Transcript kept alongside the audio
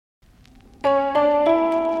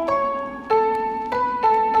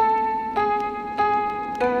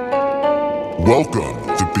Welcome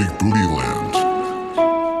to Big Booty Land.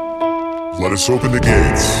 Let us open the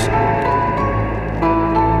gates.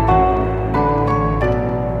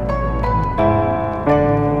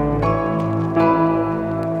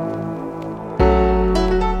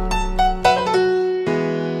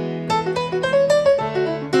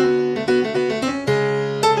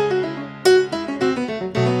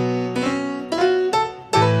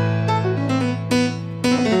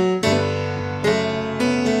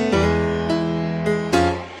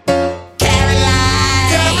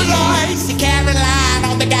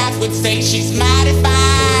 Would say she's mighty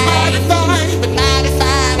fine, but mighty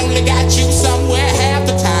fine only got you somewhere half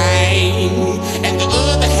the time, and the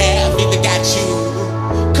other half either got you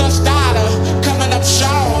cussed out or coming up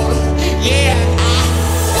short. Yeah,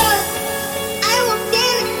 I walked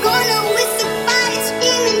in the corner with somebody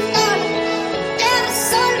screaming for me. There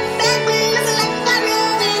was on the back when looking like fire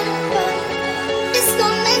in the car. This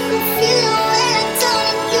gon' make me feel the way I told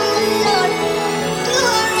him you were naughty. You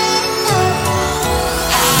already know.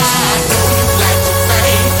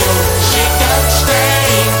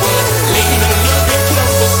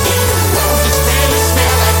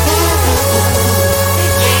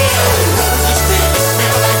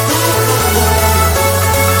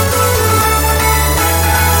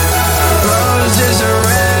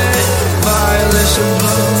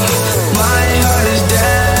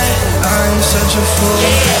 Such a fool.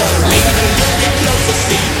 Yeah, leave it a little bit closer,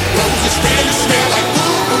 see. Roses really smell like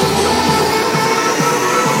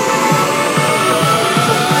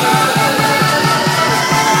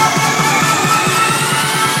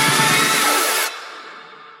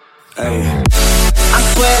Hey. I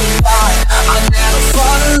swear to God, I never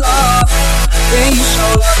fall in love. Then you so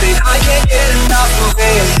lovely, I can't get enough of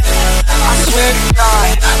it. I swear to God,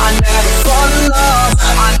 I never fall in love.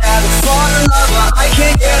 I never fall in love, but I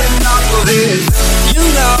can't get enough of it. You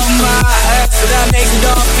know my ex, so that makes it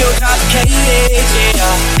all feel complicated,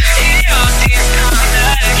 yeah.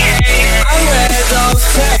 I read those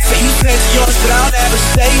texts, and you said yours, but I'll never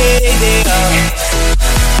say it, yeah.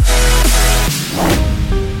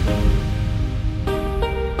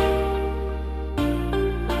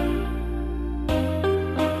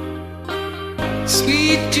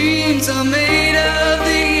 Sweet dreams are made of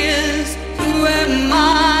these. Who am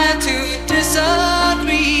I to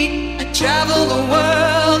disagree? I travel the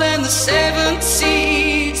world and the seven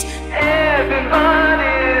seas.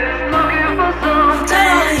 Everybody's looking for something.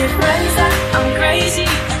 Tell all your friends that I'm crazy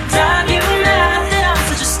and drive you mad, that I'm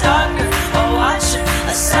such a stalker, a watcher,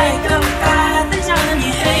 a psychopath. The time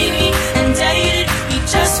you hate me and dated me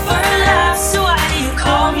just for a laugh. So why do you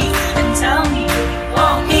call me and tell me you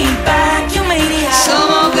want me back? You made me happy.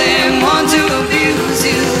 Some of them want to abuse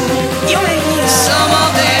you. You made me happy. Some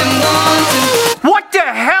of them want to. What the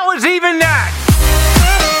hell is even that?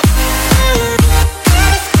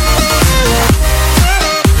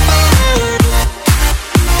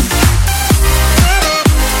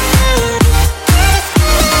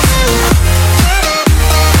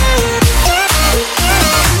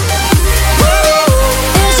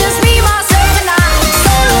 It's just me, myself, and I.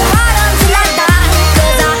 Solo ride until I die.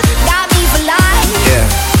 'Cause I got me for life. Yeah.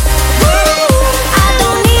 I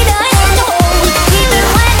don't need a hand to hold, even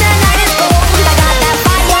when the night is cold. I got that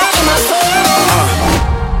fire in my soul.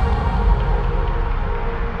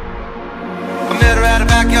 I met her at a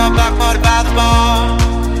backyard block party by the bar,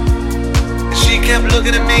 and she kept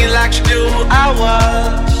looking at me like she knew who I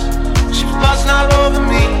was. She was buzzing all over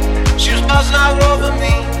me. She was buzzing all over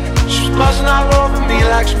me. She was buzzing all over me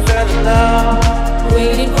like she fell in love.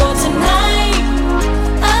 Waiting for tonight,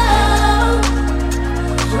 oh,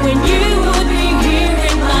 when you would be here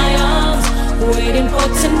in my arms. Waiting for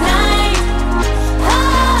tonight,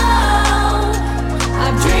 oh,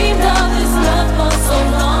 I've dreamed of this love for so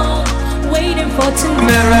long. Waiting for I tonight,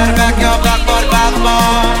 met her at a backyard block party by the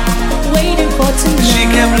bar, waiting for and tonight. she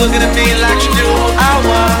kept looking at me like she knew who I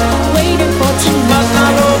was. Waiting for Buzzing all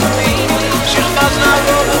tonight. over me. She was buzzing all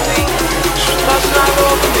over me. She was buzzing all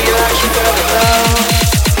over me like she fell in love.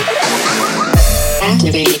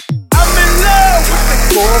 Activate. I'm in love with the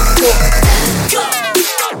four-foot.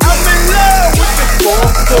 I'm in love with the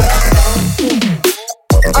four-foot.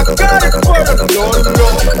 I got it for the Lord.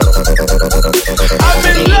 I'm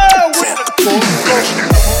in love with the four-foot.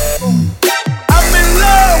 I'm in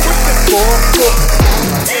love with the four-foot.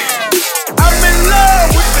 I'm in love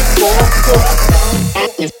with the four-foot.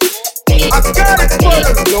 I got it for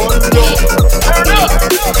the Lord. Turn up.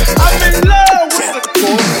 I'm in love with the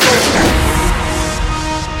four-foot.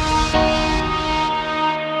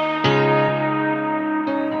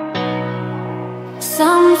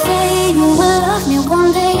 Some say you will love me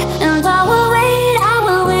one day, and I will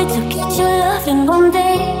wait to get your love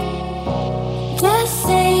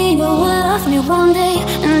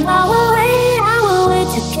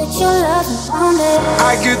your love around it.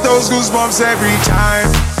 I get those goosebumps every time.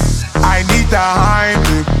 I need the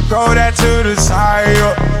Heimlich, throw that to the side.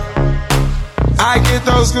 I get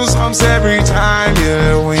those goosebumps every time,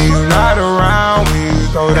 yeah. When you're not around, when you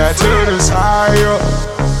throw that to the side.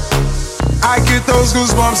 I get those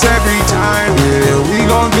goosebumps every time, yeah. We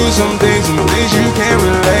gon' do some things you can't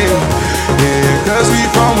relate. Yeah, cause we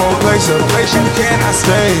from a place you cannot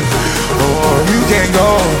stay. Or you can't go,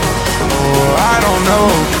 or I don't know.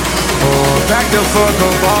 Or back the fuck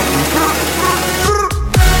up off me.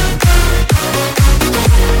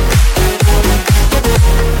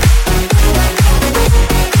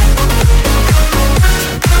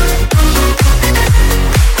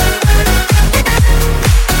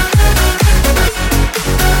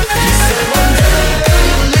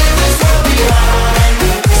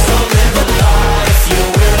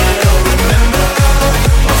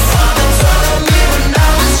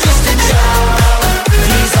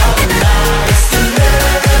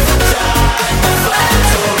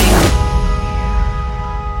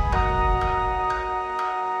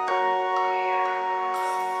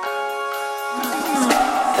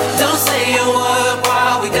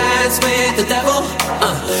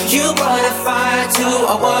 You brought a fire to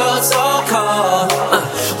a world so cold.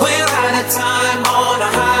 We're out of time on a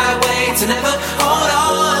highway to never. Hold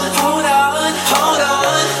on, hold on, hold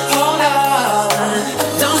on, hold on.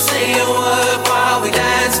 Don't say a word while we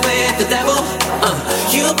dance with the devil.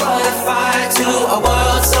 You brought a fire to a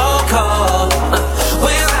world so cold.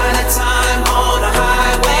 We're out of time on a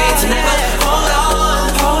highway to never. Hold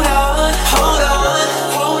on, hold on, hold on,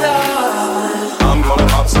 hold on. I'm gonna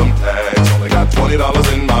pop some tags. Only got $20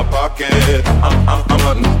 in my pocket. I'm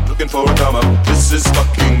hunting, looking for a come up. This is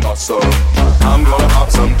fucking awesome. I'm gonna pop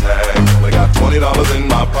some tags. Only got $20 in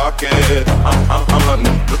my pocket. I'm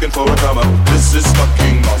hunting, looking for a come up. This is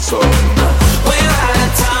fucking awesome. We're out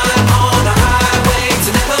of time on a highway to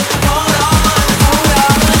never. Hold on, hold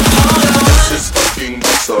on, hold on. This is fucking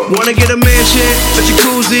awesome. Wanna get a mansion, a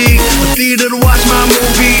jacuzzi, a theater to watch my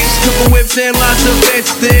movies, couple whips and lots of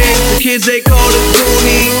fancy things. The kids they call it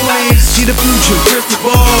Goonies. See the future, crystal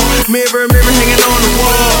ball, mirror, mirror hanging on the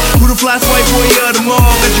wall. Who the fly swipe boy of them all?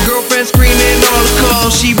 Got your girlfriend screaming all the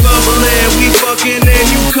calls. She bubbling, we fucking and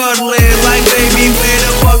you cuddling. Like baby, where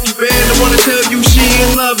the fuck you been? I wanna tell you she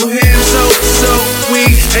in love with him. So we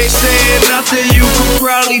ain't saying nothing. You could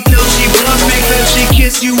probably tell she bluffing. Then she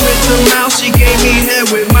kissed you with the mouth. She gave me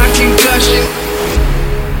head with my concussion.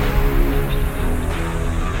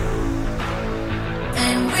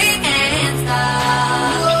 And we can't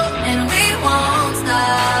stop, and we won't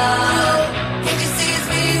stop. Can't you see it's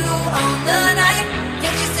me who own the night?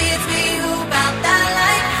 Can't you see it's me who bout that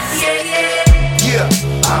life? Yeah, yeah. Yeah,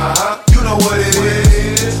 you know what it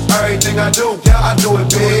is. Everything I do, yeah, I do it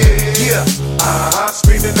big. Yeah,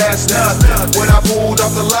 screaming that's nothing. When I pulled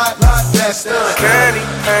off the lot, that's done. Candy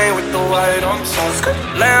paint with the white on top.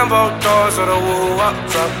 Lambo doors or the woo up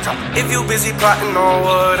top. If you busy plotting on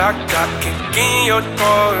what I got, kick in your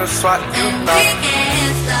door and swat you And out. we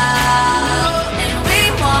can't stop, and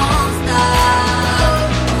we won't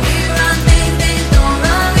stop. We run things, things don't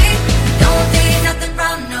run me. Don't need nothing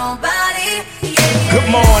from nobody. Yeah. Good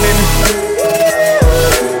morning.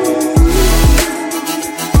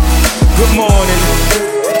 Good morning.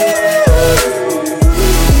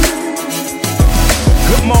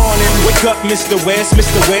 Good morning. Wake up, Mr. West,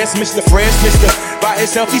 Mr. West, Mr. Fresh, Mr. By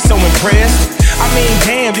himself, he's so impressed. I mean,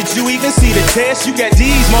 damn, did you even see the test? You got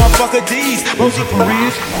D's, motherfucker, D's. Those are for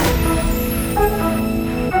real.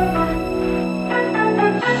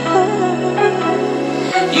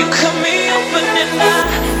 You cut me open and I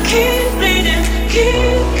keep bleeding,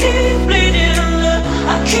 keep bleeding love.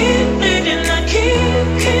 I keep bleeding, I keep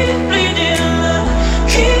bleeding love.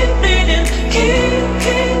 Keep bleeding,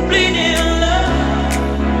 keep bleeding love.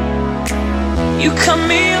 You cut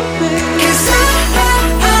me open. It's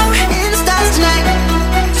out in the stars tonight.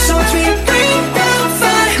 So we bring down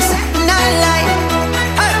fire, setting our light.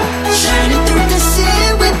 Shining through the city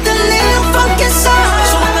with a little funky soul.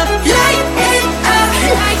 So I'ma light it up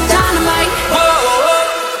like dynamite.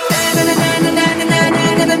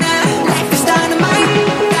 Life is dynamite.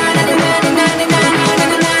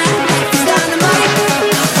 Life is dynamite.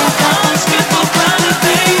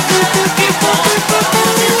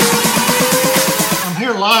 I'm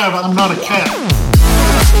here live, I'm not a cat.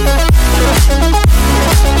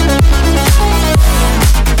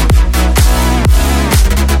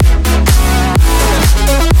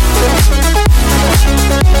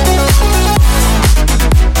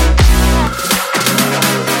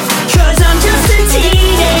 Cause I'm just a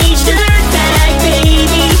teenage dirtbag,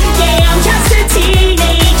 baby. Yeah, I'm just a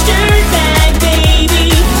teenage dirtbag, baby.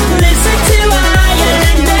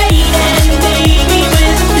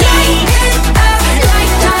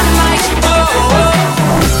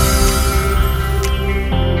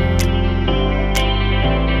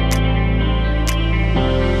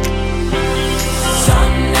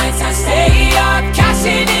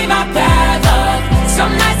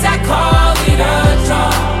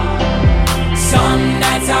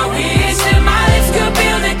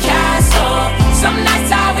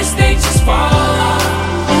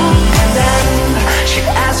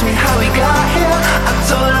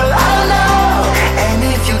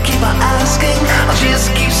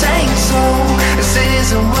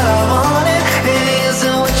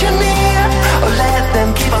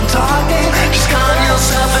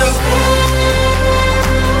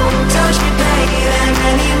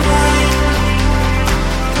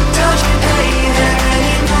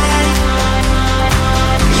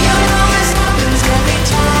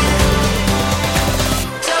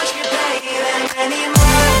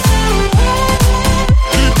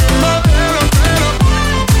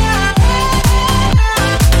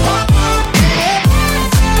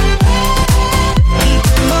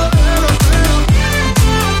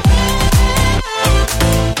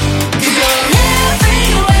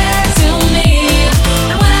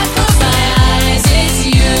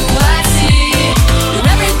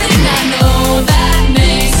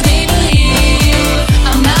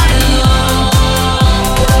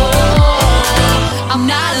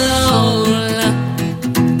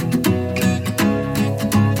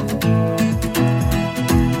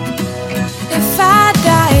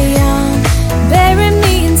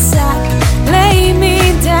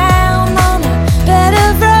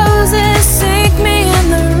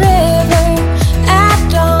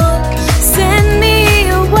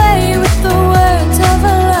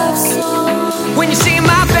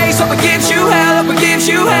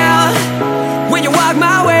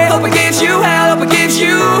 you hell, hope it gives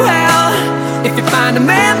you hell. If you find a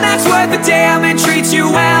man that's worth a damn and treats you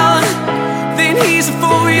well, then he's a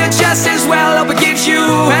fool, you're just as well, hope it gives you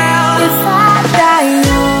hell. If I die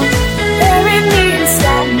young, bury me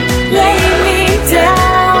instead, lay me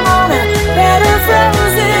down on a bed of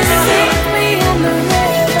roses, sink me in the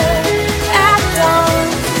river at dawn,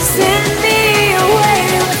 send me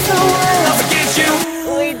away with the world, hope it gives you.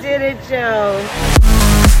 We did it, Joe.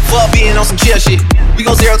 Fuck being on some chill shit. We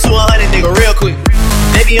go 0 to 100, nigga, real quick.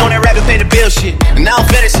 They be on that rap and pay the bill shit. And I don't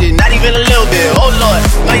feel that shit, not even a little bit. Oh Lord,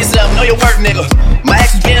 know yourself, know your worth, nigga. My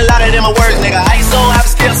actions being louder than my words, nigga. I ain't so high,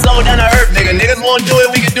 but still slow down to earth, nigga. Niggas won't do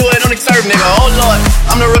it, we can do it on the turf, nigga. Oh Lord,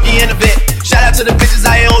 I'm the rookie in the vet. Shout out to the bitches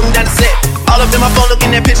I ain't holding down the set. All up in my phone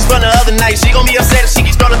looking at pictures from the other night. She gon' be upset if she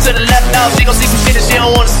keeps scrolling to the left now. She gon' see some shit that she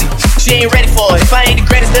don't wanna see. She ain't ready for it. If I ain't the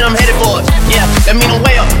greatest, then I'm headed for it. Yeah, that mean I'm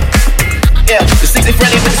way up. Yeah, the 60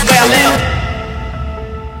 friendly, but this way I lay up.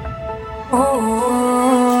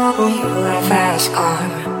 Oh, you got a fast car.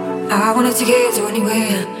 I wanted to get to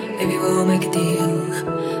anywhere. Maybe we'll make a deal.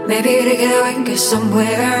 Maybe together we can get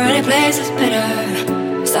somewhere. Any place is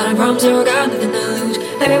better. Starting from zero, got nothing to lose.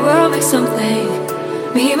 Maybe we'll make something.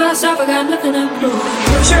 Me and myself, I got nothing to prove.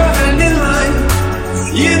 Put your hand in mine.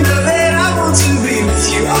 You know that I want to be with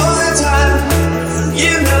you all the time.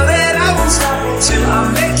 You know that I won't stop until I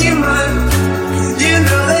make you mine. You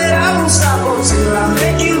know that I won't stop until I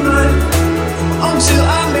make you mine. Until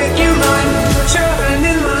I make you mine. Put your hand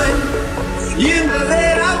in mine. You know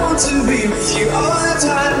that I want to be with you all the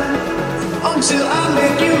time. Until I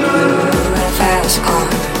make you mine. You got a fast car.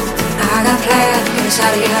 I got plans to get us out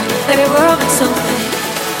of here. Maybe we'll make something.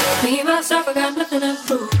 Me and myself, I got nothing to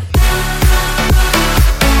prove.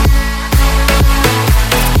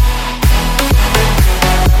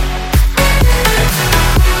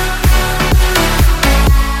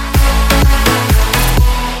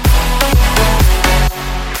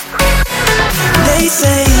 They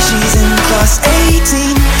say she's in class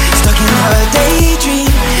 18, stuck in her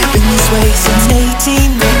daydream. Been this way since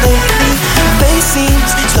 18, but lately her face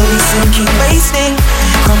seems slowly sinking, wasting,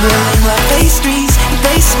 crumbling like pastries.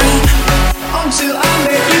 They scream until I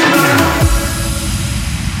make you mine.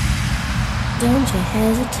 Don't you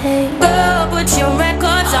hesitate. Go put your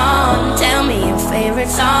records on. Tell me your favorite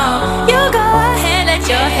song. You go ahead, let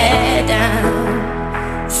your head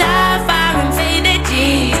down. Sapphire and faded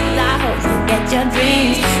jeans. I hope you get your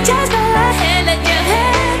dreams. Just go ahead, let your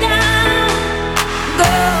head down. Go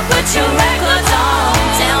put your records on.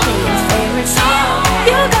 Tell me your favorite song.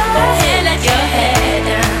 You go ahead, let your head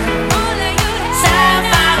down.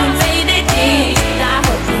 Sapphire and faded jeans. I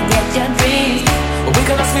hope you get your dreams. We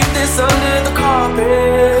gonna sweep this under the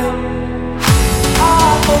carpet. I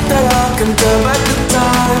hope that I can turn back the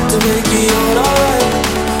time to make it all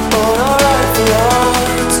alright for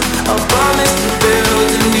us. I promise to build a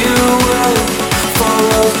new world for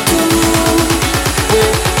us two,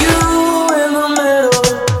 with you in the middle.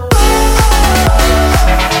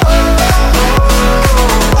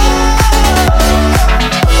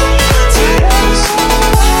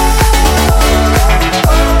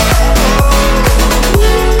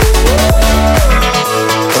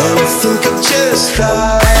 I think I just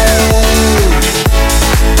died.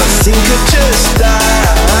 I think I just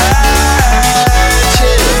died.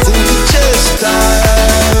 Yeah, I think I just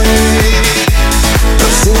died. I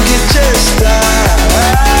think I just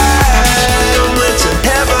died. I'm lit to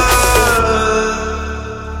heaven.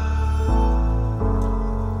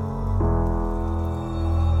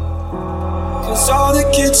 Cause all the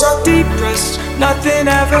kids are depressed. Nothing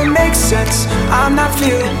ever makes sense. I'm not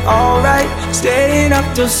feeling alright. Staying up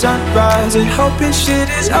till sunrise and hoping shit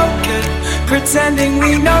is okay. Pretending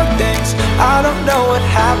we know things. I don't know what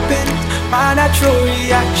happened. My natural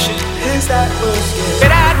reaction is that we're scared.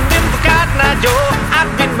 But I've been forgotten, Joe.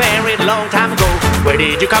 I've been married a long time ago. Where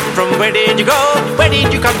did you come from? Where did you go? Where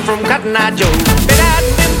did you come from, Cotton Eye Joe? But I've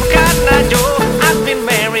been forgotten, Joe. I've been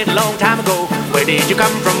married a long time ago. Where did you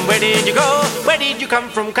come from? Where did you go? Where did you come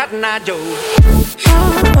from, Cotton Eye Joe? So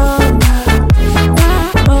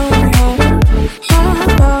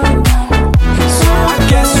I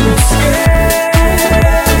guess we're scared.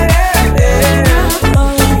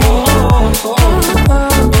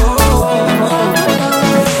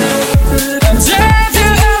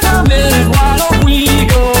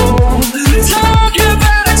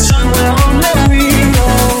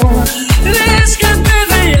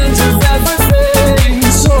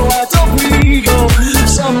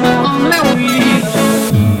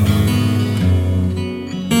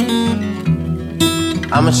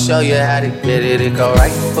 I'ma show you how to get it. It go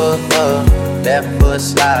right foot up, left foot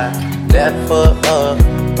slide, left foot up,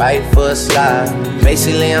 right foot slide.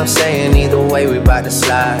 Basically, I'm saying either way, we bout to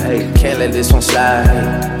slide. Hey, can't let this one slide.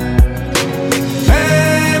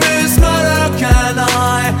 Hey, Miss Mother, can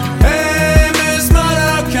I? Hey, Miss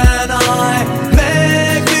Mother, can I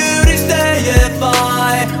make beauty stay if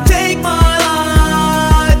I take my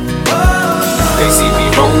life? Oh. They see me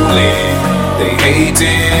rolling, they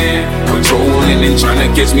hating, controlling and tryna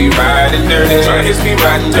catch me riding dirty. Tryna catch me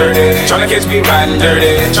riding dirty. Tryna catch me riding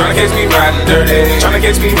dirty. Tryna catch me riding dirty. Tryna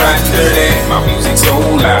catch me riding dirty. My music so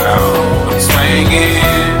loud, I'm swinging.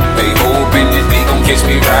 They hoping that they gon' catch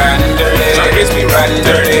me riding dirty. Tryna catch me riding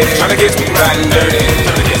dirty. Tryna catch me riding dirty.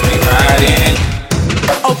 Tryna catch me riding.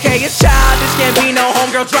 Okay, it's childish, can't be no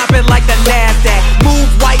homegirl, drop it like the NASDAQ. Move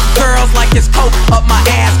white girls like it's coke up my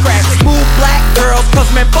ass crack. Move black girls, cause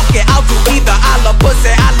man, fuck it, I'll do either. I love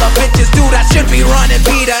pussy, I love bitches, dude, I should be running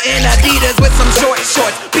Peter in Adidas with some short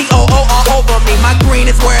shorts. B-O-O all over me, my green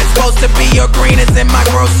is where it's supposed to be. Your green is in my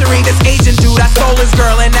grocery. This Asian dude, I stole his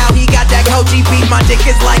girl and now he got that Coachy beat. My dick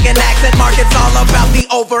is like an accent mark, it's all about the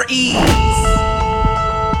over-ease.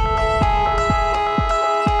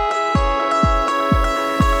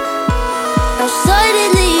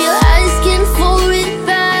 Suddenly you're asking for it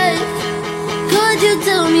back. Could you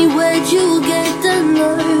tell me where'd you get the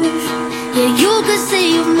nerve? Yeah, you could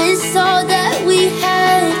say you miss all that we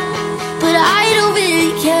had, but I don't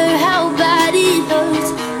really care how bad it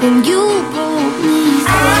hurts when you broke me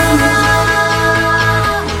down.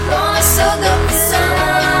 Gonna soak up the sun,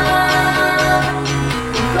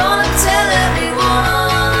 gonna tell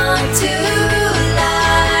everyone to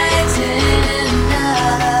lighten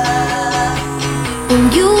up. When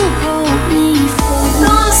you broke me first,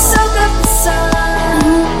 gonna soak up the sun.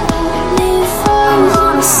 I'm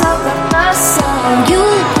gonna soak up my sun. When you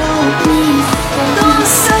broke me first, gonna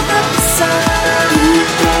soak up the sun. You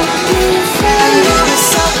broke me first, I'm gonna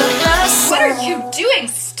soak up my sun. What are you doing,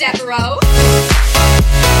 Stepbro?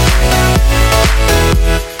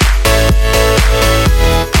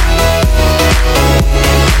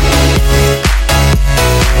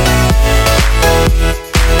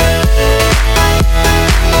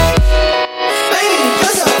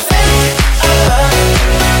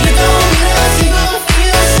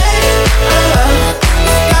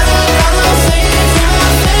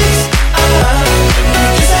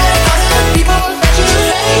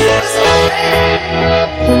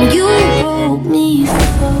 When you broke me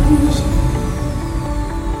first.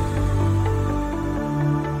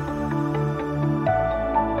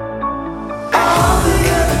 All the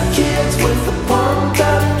other kids with the pumped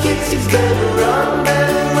up kicks, you better run,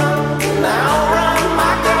 and I'll run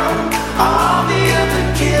my gun. All the other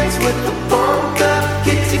kids with the pumped up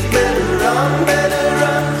kicks, you better run,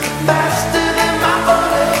 faster than my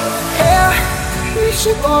bullet. Yeah, we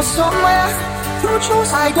should go somewhere. You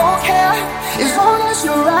choose, I don't care. As long as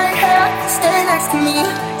you're right here, stay next to me.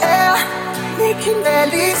 Yeah, we can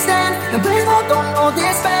barely stand. The place I don't know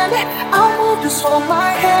this band. I'll move, just hold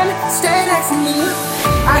my hand. Stay next to me.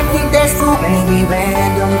 I think there's too many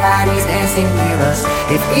random bodies dancing near us.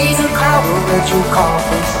 If he's a crowd, we'll let you call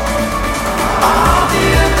this. All the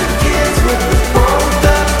other kids with the pumped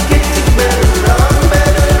up kicks, you better run.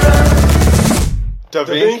 Da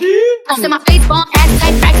Vinci? To my face, bomb, ass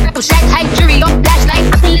tight, rack, circle, shack, hype, jury on flashlight.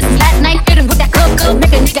 I been listening last night, hit him with that good,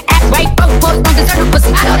 make a nigga act right. Broke boys don't deserve a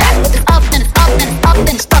pussy, I know that. If it's up, then it's up, then it's up,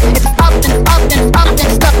 then it's stuck. If it's up, then it's up, then it's up, then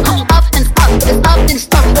it's stuck. Up, then it's up, if it's up, then it's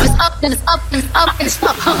stuck. If it's up, then it's up, then it's up, then it's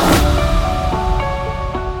stuck.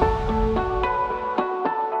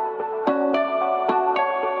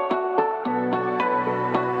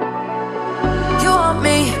 You want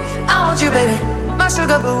me, I want you, baby. My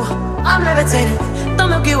sugar boo, I'm levitating. The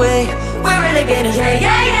Milky Way, we're really getting, yeah.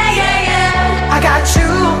 I got you,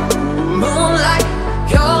 moonlight.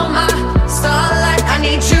 You're my starlight. I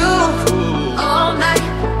need you all night.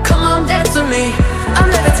 Come on, dance with me. I'm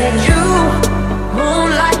levitating. You,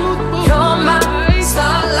 moonlight. You're my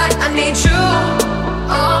starlight. I need you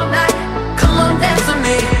all night. Come on, dance with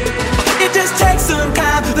me. It just takes some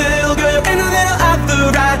time, little girl, you're in a little out the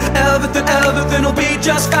ride. Everything will be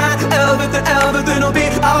just fine. Everything will be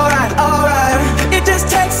alright. It just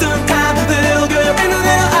takes some time, little girl, you're in a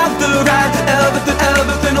little out the ride.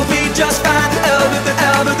 Everything will be just fine.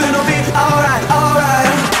 Everything will be alright.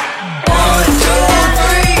 1, 2,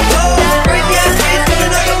 3, go. Break your hands, do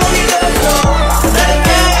it like a money does. Let it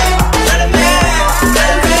bang, let it bang,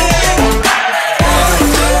 let it bang. 1,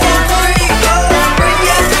 2, 3, go. Break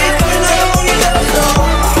your hands, do it like a money does.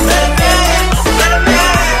 Let it bang, let it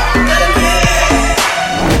bang, let it bang.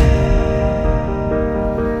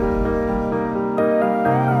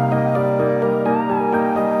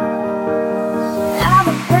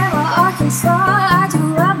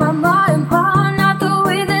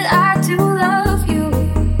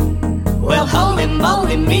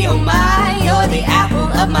 holding me, oh my. You're the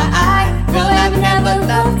apple of my eye. Girl, I've never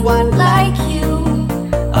loved one like you.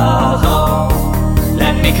 Oh,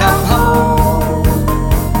 let me come home.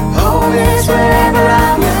 Home is wherever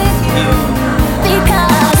I'm with you.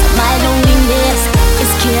 Because my loneliness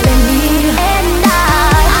is killing me, and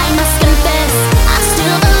I must confess, I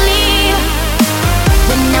still believe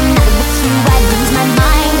when I'm not with you, I lose my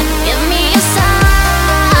mind. Give me a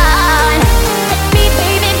sign. Hit me,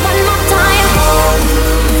 baby, one more time.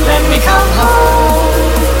 Let me come home.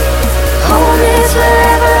 Home is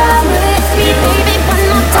wherever I'm with you. Baby, one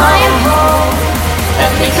more time.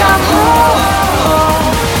 Let me come home.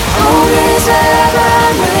 Home is wherever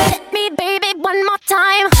I'm with Hit me, baby, one more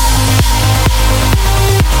time.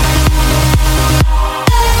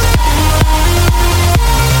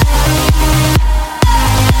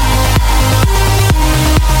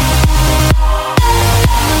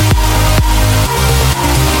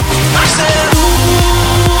 I said, ooh,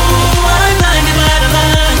 I'm blinded by the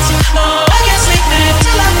lights. No, I can't sleep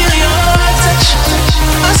till I feel your touch.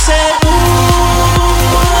 I said, ooh,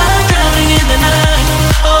 I'm drowning in the night.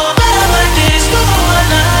 Oh, but I like this for one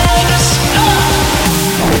night.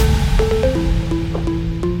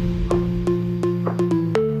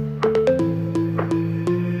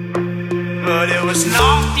 But it was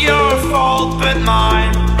not your fault but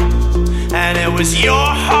mine, and it was your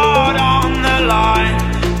heart on the line.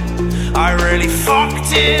 I really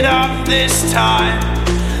fucked it up this time,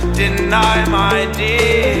 didn't I, my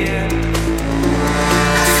dear?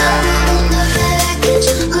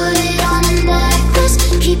 Put it on a necklace,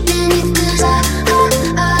 keeping it 'cause I know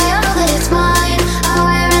that it's mine. I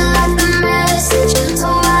wear it like a message, so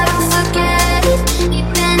I don't forget it.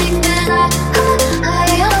 Keeping it 'cause I know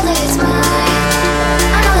that it's mine.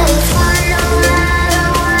 I know that it's fine no matter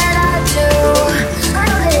what I do. I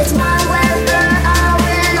know that it's mine whether I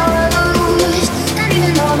win or lose. And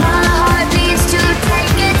even though my heart needs to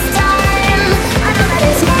take its time, I know that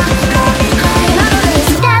it's mine. I know that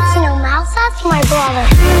it's mine. That's no mouse, that's my brother.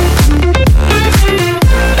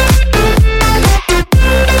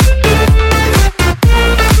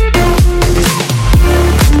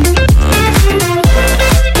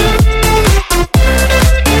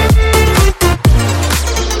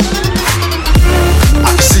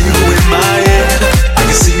 I can see you in my head, I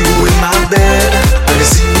can see you in my bed, I can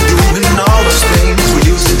see you doing all those things we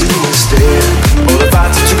used to do instead. All about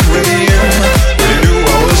the 2 a.m. when you knew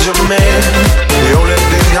I was your man. The only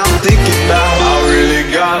thing I'm thinking about, I really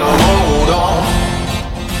gotta hold on.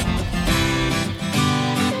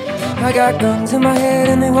 I got guns in my head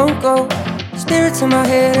and they won't go. Spirits in my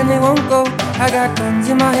head and they won't go. I got guns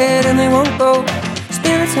in my head and they won't go.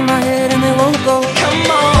 Spirits in my head and they won't go.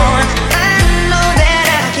 Come on, I know that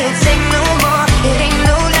I can't take no more. It ain't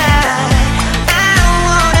no lie. I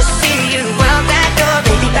wanna see you out that door,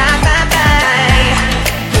 baby. Bye bye bye,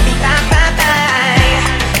 baby. Bye bye bye,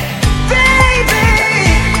 baby.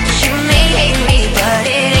 You may hate me, but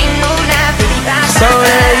it ain't no lie, baby. Bye bye. So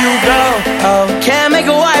there you go. Oh, can't make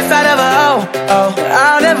a wife out of a hoe. Oh,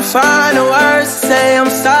 I'll never find the words to say I'm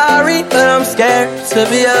sorry, but I'm scared to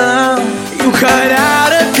be alone. You cut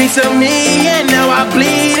out a piece of me, and now I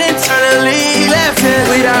bleed internally. Left it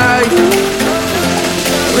without you,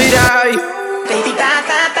 without you. Baby, bye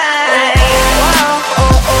bye bye.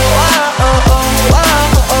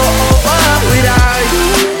 Without you, without you.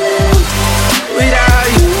 Without you, without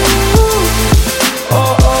you.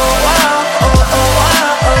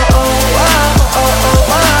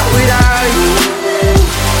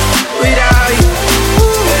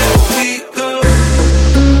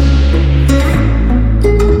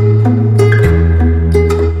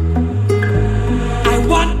 I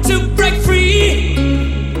want to break free.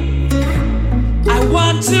 I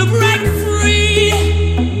want to break free.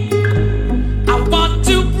 I want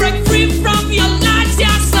to break free from your lies.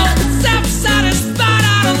 You're so self-satisfied.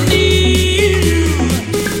 I don't need you.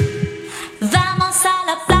 Vamos a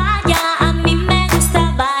la playa, a mí me gusta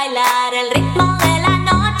bailar el ritmo de la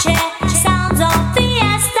noche, sounds of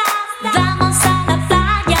fiesta. Vamos a la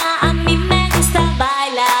playa, a mí me gusta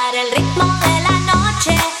bailar el ritmo de la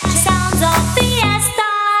noche, sounds of fiesta.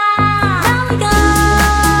 Now we go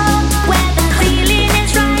where the feeling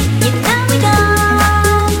is right, you know.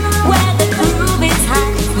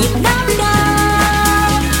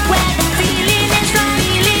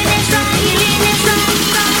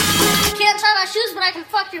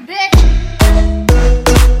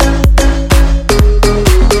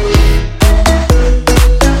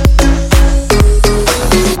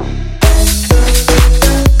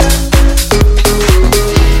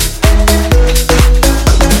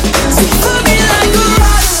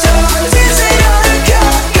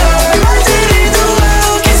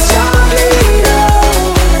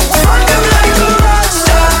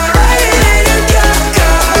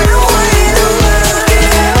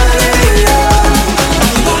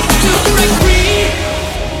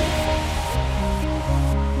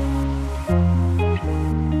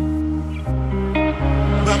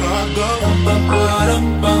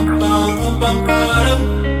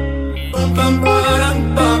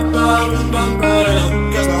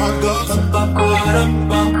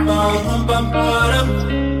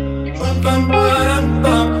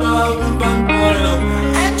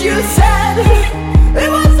 And you said it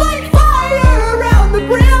was like fire around the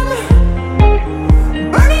brim,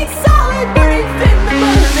 burning solid, burning thin, the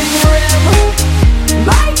burning rim,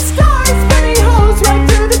 like stars, burning holes right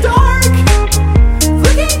through the dark,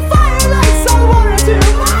 flicking fire like salt water to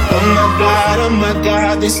oh my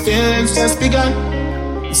God, these feelings just begun.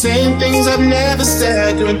 Saying things I've never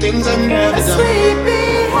said, doing things I've never done.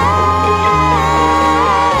 Sleepyhead,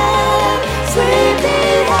 sleepyhead.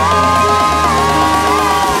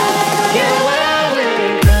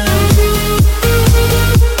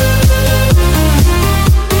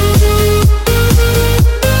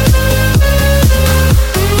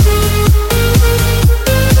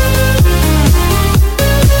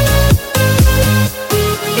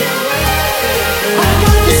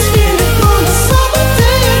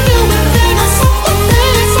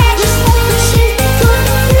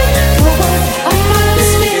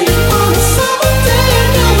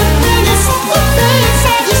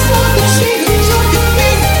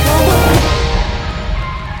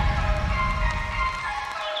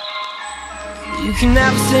 You can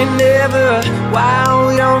never say never while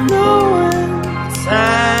we don't know it.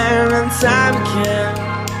 Time and time again,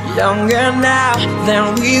 younger now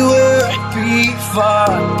than we were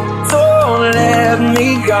before. Don't let me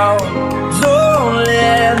go, don't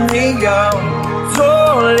let me go,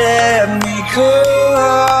 don't let me go.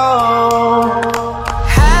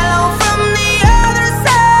 Hello from the other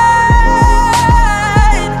side.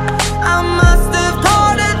 I must have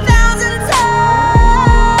called 1,000 times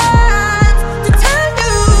to tell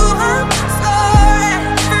you I'm sorry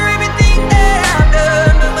for everything that I've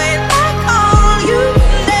done. But when I call, you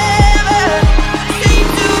never seem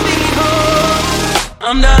to be home.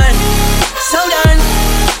 I'm done, so done.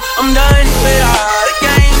 I'm done with all the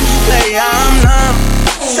games you play. I'm numb,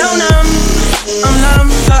 so numb. I'm numb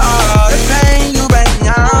to all the pain you bring.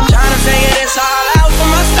 I'm trying to figure this all out for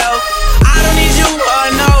myself. I don't need you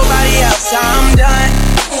or nobody else. I'm done,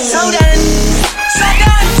 so done, so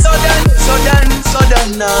done, so done, so done, so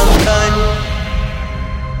done. I'm done.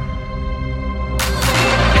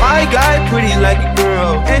 My guy pretty like a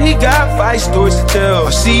girl, and he got 5 stories to tell. I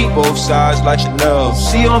see both sides like Chanel,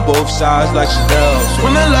 see on both sides like Chanel.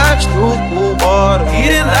 Swimming laps through cool water,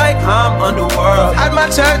 eating like I'm underworld. Had my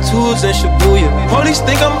tattoos in Shibuya, police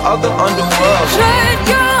think I'm of the underworld. Shut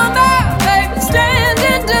your mouth, baby, stand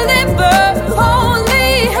and deliver.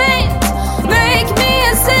 Holy hands, make me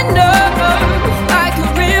a cinder, like a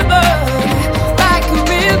river, like a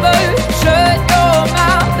river. Shut your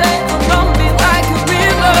mouth and run me like a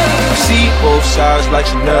river. See both sides like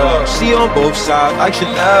Chanel, see on both sides like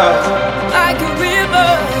Chanel. Like a river,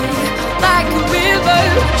 like a river.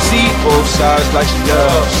 See both sides like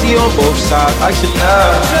Chanel, see on both sides like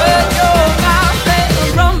Chanel. Shut your mouth and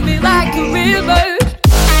run me like a river.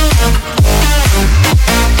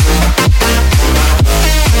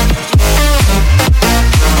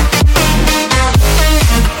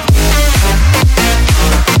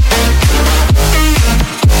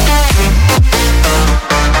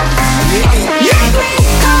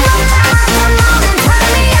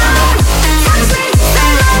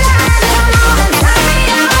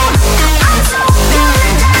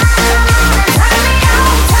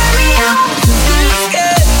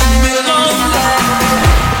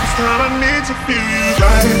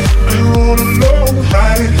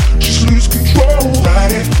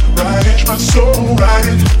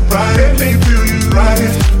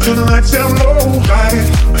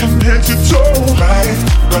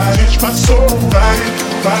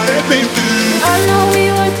 I know we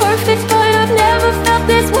weren't perfect, but I've never felt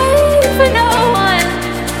this way for no one,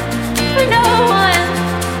 for no one.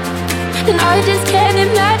 And I just can't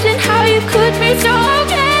imagine how you could be so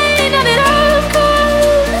okay now that I'm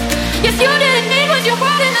gone. Yes, you didn't mean what you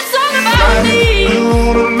brought in the song about me. I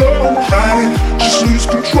wanna know, ride it, just lose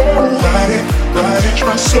control, ride it,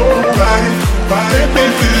 my soul, ride it,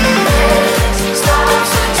 baby.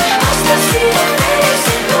 I still see the face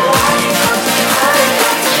in the white.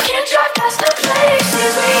 I can't drive past the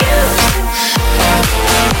places we used to.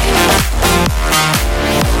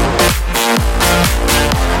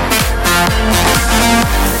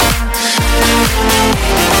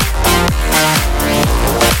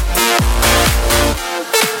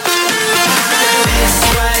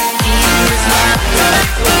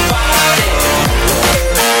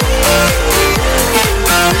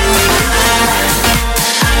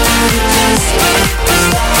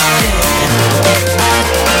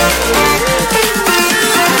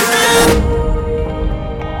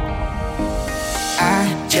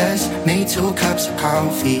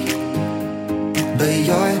 but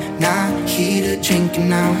you're not here to drink it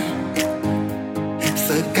now.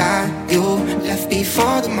 Forgot you left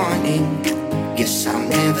before the morning. Guess I'll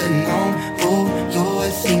never know who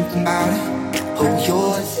you're thinking about. Who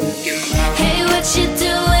you're thinking about. Hey, what you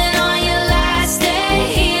doing on your last day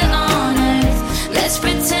here on earth? Let's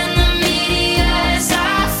pretend the meteors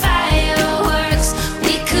are fireworks.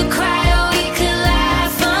 We could cry or we could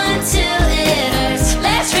laugh until it hurts.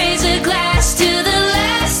 Let's raise a glass to the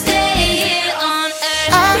last day here on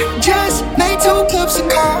earth. I just made 2 cups of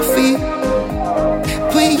coffee,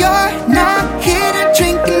 but you're not here to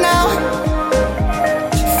drink it now.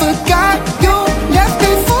 Forgot you left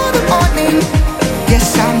before the morning.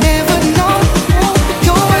 Guess I'll never know who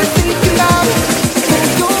you're thinking about. Who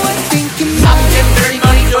you're thinking about. I'm getting dirty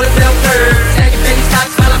money, go to Bell Curve. Tagging penny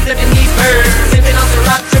stocks while I'm flipping these birds. Sipping on some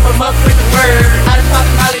rock, trip 'em up with the word. I done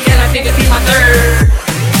popped Molly and I think it'd be my third.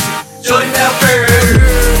 Jordan Bell Curve.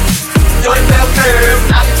 Jordan Bell Curve.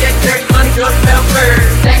 I'm getting dirty money, go to Bell Curve.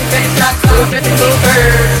 Tagging penny stocks while I'm flipping these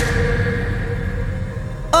birds.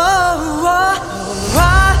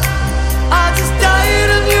 I just died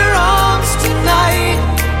in your arms tonight.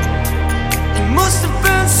 It must have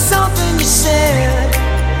been something you said.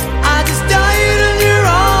 I just died in your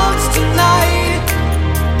arms tonight.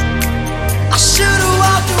 I should've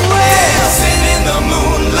walked away. Dancing in the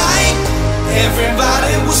moonlight,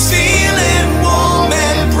 everybody was feeling warm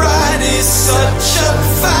and bright. It's such a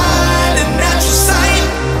fine and natural sight.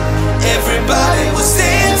 Everybody was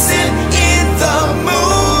dancing in the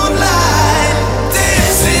moonlight.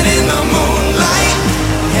 Dancing in the moonlight,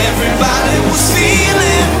 everybody was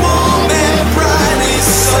feeling warm and bright.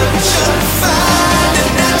 It's such a fine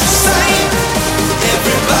and natural sight.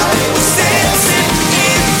 Everybody was dancing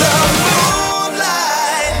in the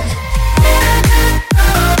moonlight.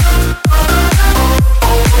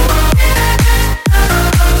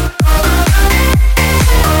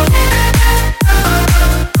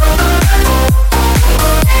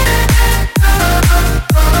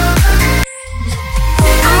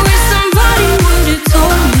 I wish somebody would've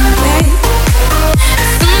told me, babe.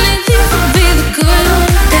 Someday these will be the good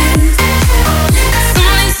old days.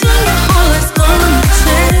 Someday soon your whole life's gonna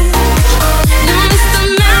change. You miss the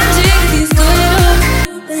magic of these good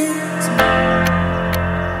old days.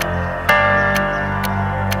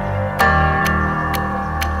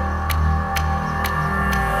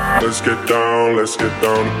 Let's get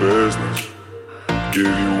down to business.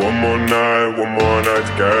 Give you one more night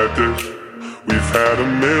to get this. We've had a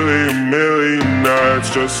million nights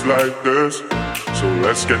just like this. So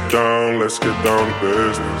let's get down to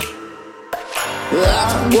business.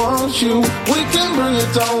 I want you, we can bring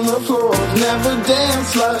it on the floor. Never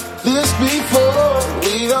danced like this before.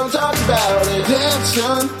 We don't talk about it.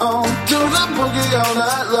 Dancing on to the boogie all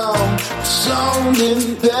night long. Song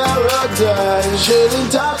in paradise.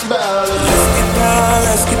 Shouldn't talk about it.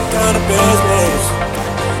 Let's get down to business.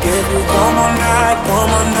 Give you one more night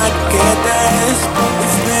to get this.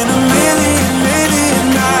 It's been a million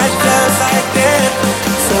nights just like this.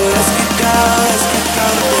 So let's get down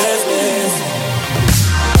to business.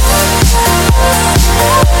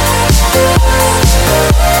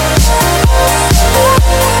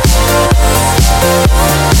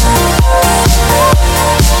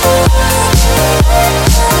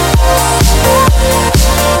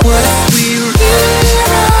 What if we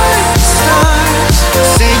rewrite the stars?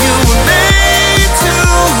 Say you were made to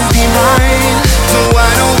be mine. So why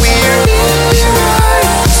don't we rewrite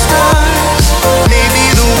the stars? Maybe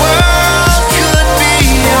the world could be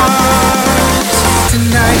ours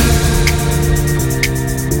tonight.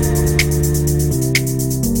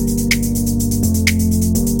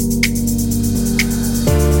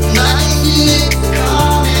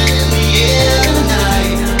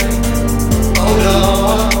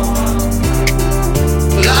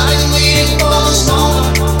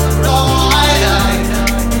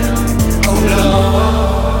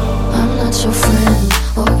 I'm not your friend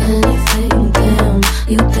or anything, damn.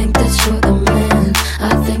 You think that you're the man, I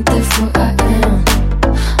think therefore I am.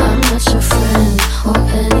 I'm not your friend or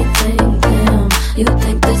anything, damn. You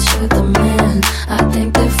think that you're the man, I think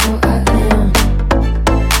therefore I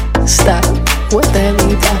am. Stop. What the hell are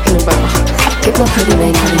you talking about? Get my pretty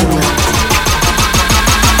name out of your mouth.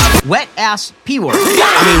 Wet ass P-word. I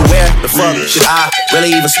mean, where the fuck should I really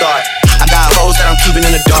even start? I got hoes that I'm keeping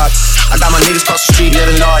in the dark. I got my niggas across the street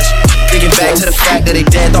living large. Thinking back to the fact that they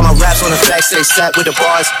dead. Thought my raps on the facts that they sat with the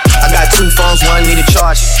bars. I got 2 phones, one needed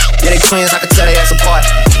charge. Yeah, they twins, I can tell they ass apart.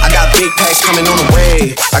 I got big packs coming on the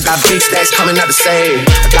way. I got big stacks coming out to save.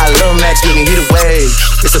 I got Lil Max looking either way.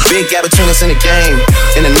 It's a big gap between us in the game.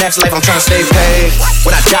 In the next life, I'm trying to stay paid.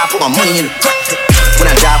 When I die, put my money in the When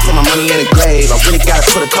I die, put my money in the grave. I really gotta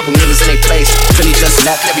put a couple niggas in their place. Philly just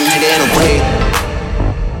left every nigga in a raid.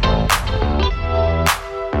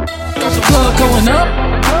 Got the club going up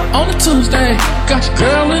on a Tuesday. Got your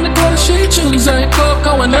girl in the gutter, she Tuesday. Club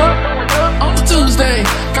going up on a Tuesday.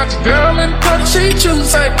 Got your girl in the gutter, she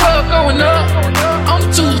Tuesday. Club going up on a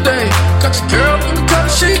Tuesday. Got your girl in the gutter,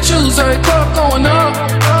 she Tuesday. Club going up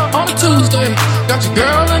on a Tuesday. Got your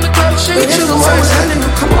girl in the gutter, she Tuesday. If the world was ending, you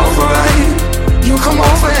come over, right? You come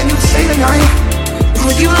over and you stay the night.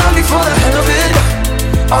 Would you love me for the hell of it?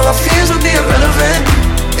 All our fears would be irrelevant.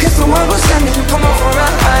 If the world was ending, you come over,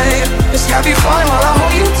 right? This can't be fun while I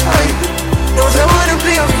hold you tight. No, there wouldn't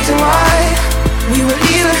be a reason why we would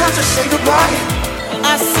even have to say goodbye.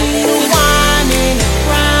 I see you whining and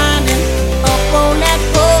grinding up on that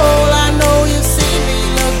pole. I know you see me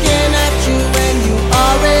looking at you, and you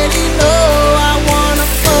already know I wanna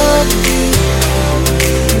fuck you.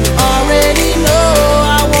 You already know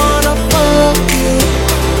I wanna fuck you.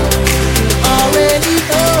 You already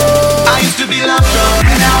know. I used to be love drunk,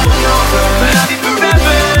 and now I'm over. But I'll be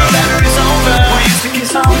forever, forever is over. We used to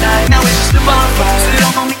kiss all night, now it's just a bonfire. So they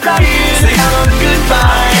don't want me crying, say hello and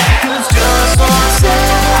goodbye. Cause just one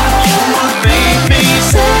second would make me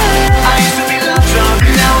sad. I used to be love drunk,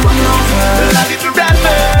 and now I'm over. But I'll be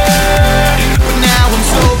forever, but now I'm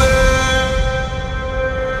sober.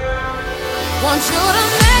 Want you to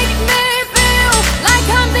make me feel like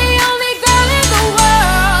I'm the only girl in the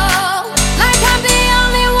world. Like I'm the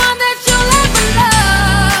only one that you'll ever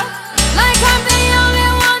love. Like I'm the only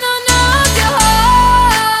one who knows your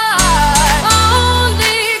heart.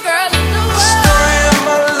 Only girl in the world. Story of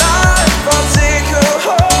my life, I'll take her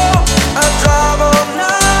home. I drive all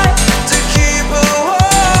night to keep her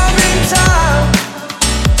warm in time.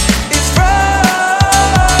 It's frozen.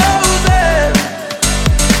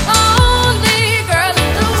 Only girl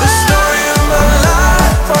in the world. The story of my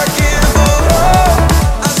life, I give her all.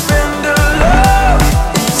 I spend her love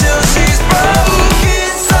until she's broke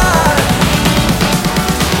inside.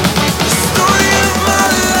 The story of my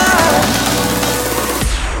life.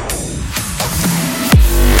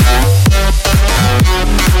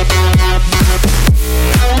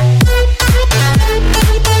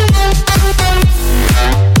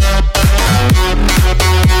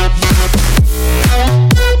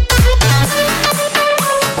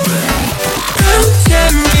 Don't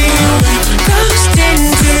tell me we're ghosting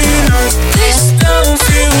tonight. This don't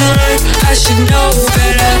feel right. I should know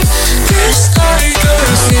better. Just like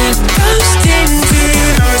ghosting, ghosting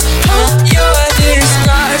tonight. Hold your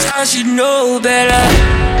disguise. I should know better.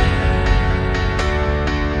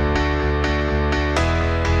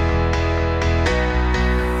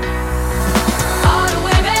 All the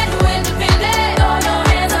women who independent, throw your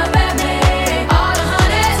hands up at me. All the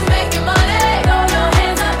honeys who making money, throw your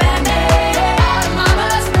hands up at me. All the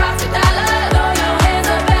mamas who profit dollars, throw your hands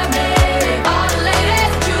up at me. All the ladies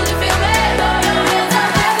who truly feel me, throw your hands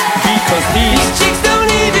up at me. Because these chicks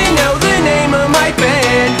don't even know the name of my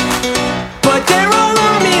band, but they're all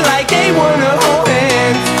on me like they wanna hold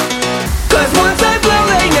hands. Cause once I blow,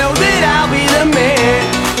 they know that I'll be the man.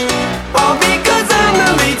 All because I'm the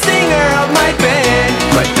lead singer of my band.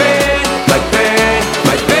 My band, my band,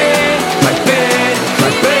 my band, my band,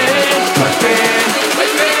 my band, my band, my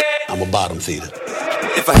band. I'm a bottom feeder.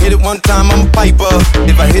 If I hit it one time, I'm a piper.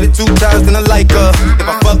 If I hit it 2 times, then I like her. If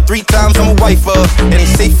I fuck 3 times, I'm a wifer. It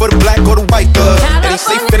ain't safe for the black or the white girl. It ain't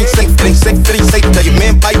safe, it ain't safe, it ain't safe, it ain't safe. Tell your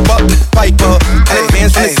man pipe up, piper. And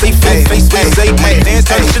hands from the safe, face when you say, my dance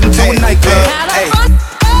turn shit into a nightclub.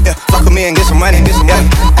 Yeah, fuck with me and get some money.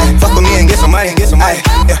 Yeah, fuck with me and get some money.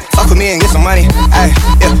 Yeah, fuck with me and get some money.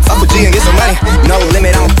 Yeah, fuck with G and get some money. No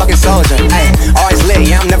limit, I'm a fucking soldier. Always lit,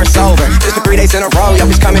 yeah, I'm never sober. Just for 3 days in a row, y'all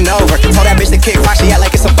bitch coming over. Told that bitch to kick rock, she act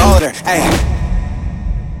like it's a boulder.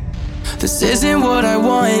 This isn't what I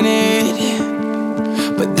wanted,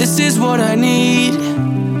 but this is what I need.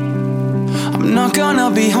 I'm not gonna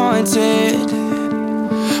be haunted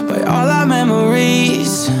by all our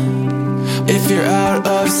memories. If you're out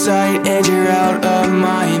of sight and you're out of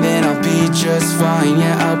mind, then I'll be just fine,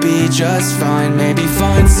 yeah, I'll be just fine. Maybe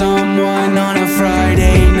find someone on a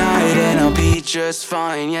Friday night and I'll be just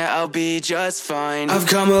fine, yeah, I'll be just fine. I've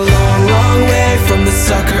come a long, long way from the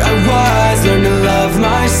sucker I was. Learned to love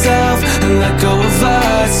myself and let go of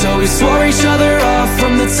us. So we swore each other off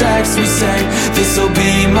from the text we sang. This'll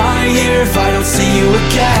be my year if I don't see you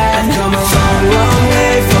again. I've come a long, long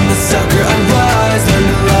way from the sucker I was. Learned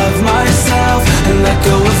to love myself and let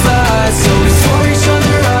go of us. So we swore each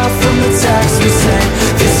other off from the text we sang.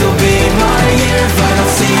 This'll be my year if I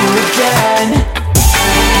don't see you again.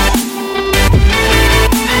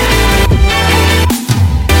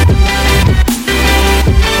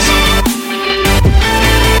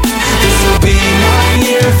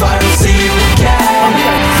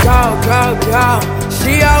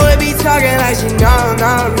 talking like she no.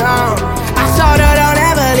 I told her don't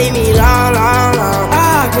ever leave me long.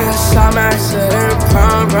 I guess I'm accident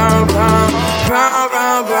prone. But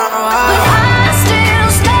I still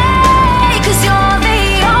stay, 'cause you're the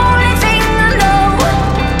only thing I know.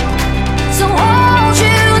 So won't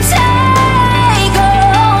you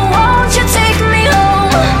take me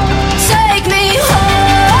home? Take me home.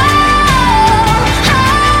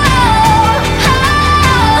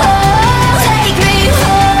 Take me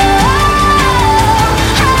home.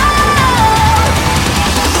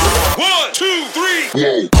 1, 2, 3.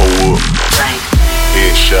 Hold up.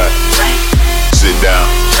 Headshot. Sit down.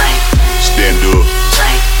 Stand up.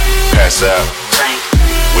 Pass out.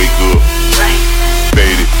 Wake up.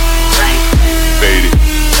 Fade it.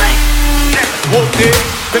 Whoop it,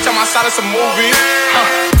 bitch, I'm outside of some movie.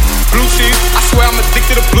 Blue cheese, I swear I'm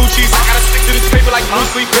addicted to blue cheese. I gotta stick to this paper like blue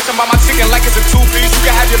sleep. Bitch, I'm by my chicken like it's a 2-piece. You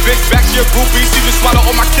can have your bitch back, she a groupie. She just swallow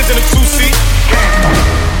all my kids in a 2-seat.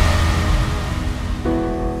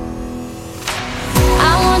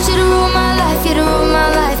 I want you to rule my life, you to rule my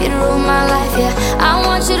life, you to rule my life, yeah. I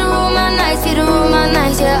want you to rule my nights, you to rule my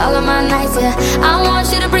nights, yeah. All of my nights, yeah. I want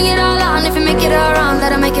you to bring it all on. If you make it all wrong,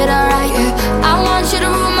 that'll make it alright, yeah. I want you to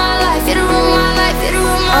rule my life, you to rule my life, you to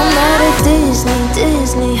rule my life. I'm mad at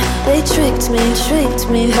Disney. They tricked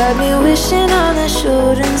me, had me wishing on a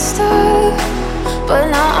shooting star. But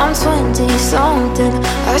now I'm 20-something,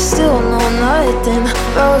 I still know nothing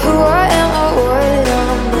about who I am or what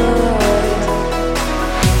I'm not.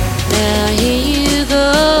 Now here you go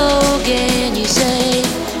again, you say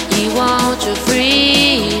you want your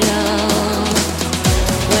freedom.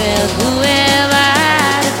 Well, who am I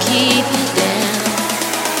to keep you down?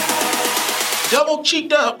 Double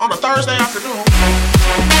cheeked up on a Thursday afternoon.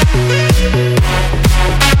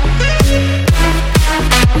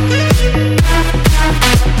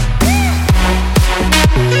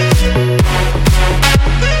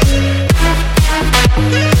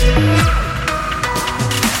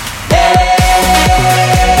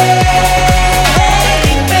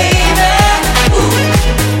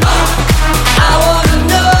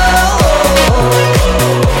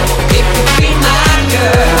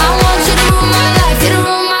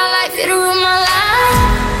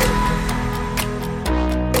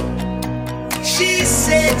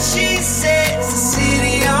 She sets the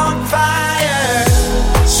city on fire.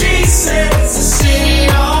 She sets the city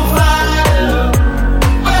on fire.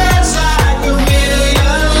 Burns like a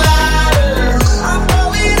million lighters. I'm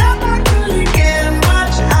blowing up, I couldn't get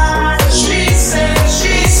much higher. She sets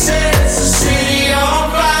the city on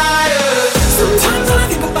fire. Sometimes all I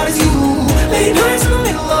think about is you. Late nights in the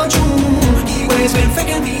middle of June. He always been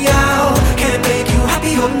faking me out. Can't make you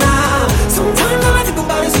happy or now. Sometimes all I think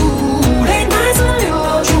about is you. Late nights in the middle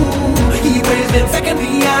of June. He always been faking me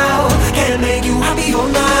out. Can't make you happy or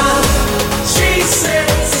now. She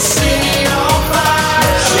sets the city on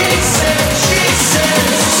fire. She sets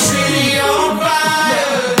the city on fire.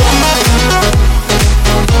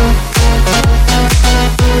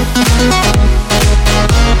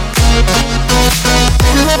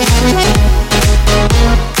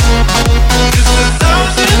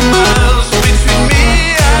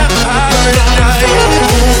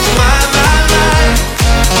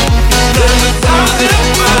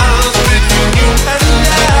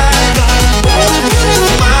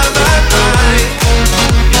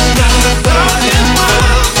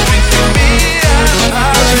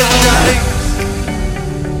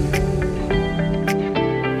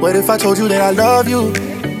 What if I told you that I love you?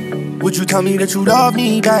 Would you tell me that you love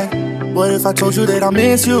me back? What if I told you that I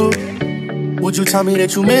miss you? Would you tell me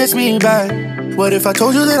that you miss me back? What if I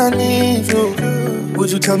told you that I need you?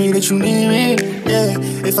 Would you tell me that you need me? Yeah.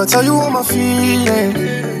 If I tell you all my feelings,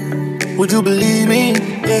 would you believe me?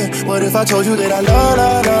 Yeah. What if I told you that I love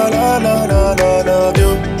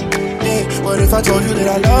you? Yeah. What if I told you that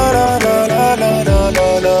I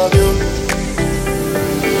love you?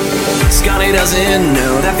 Scotty doesn't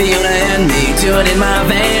know that Fiona and me do it in my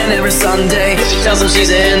van every Sunday. She tells him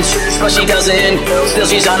she's in church, but she doesn't go. Still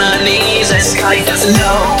she's on her knees, and Scotty doesn't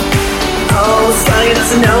know. Oh, Scotty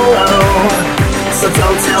doesn't know. So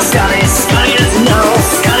don't tell Scotty. Scotty doesn't know.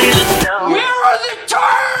 Scotty doesn't know. Mirror the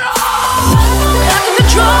turn off. Back in the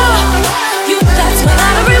drawer, you that's when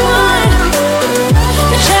I'm everyone.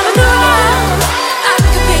 You're jamming around. I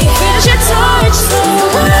could be here as your touch. So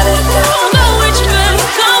wherever you go, go with you, babe.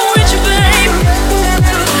 Go with you, babe.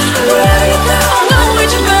 Wherever you go, go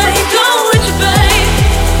with you, babe. Go with you, babe.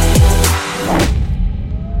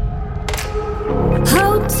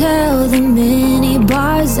 Hotel, the mini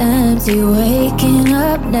bar's empty, waking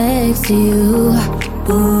up next to you.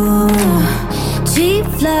 Ooh. Cheap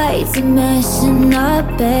Lights are messing up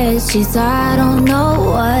bed sheets. I don't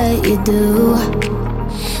know what you do,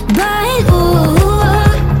 but ooh,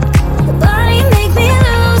 body make me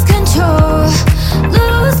lose control,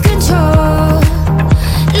 lose control.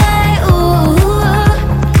 Like ooh,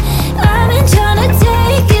 I've been trying to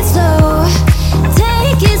take it slow,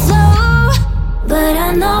 but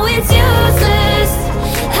I know it's useless.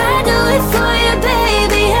 I do it for you,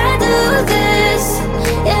 baby. I do this,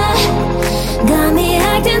 yeah. Got me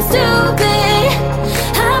acting stupid.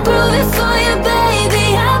 I prove it for you, baby.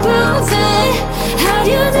 I prove it. How'd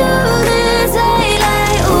you do this? Hey,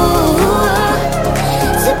 like ooh,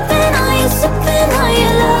 sipping on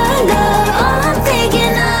your love, love. All I'm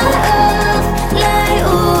thinking of, like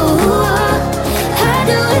ooh, I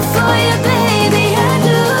do it for you, baby. I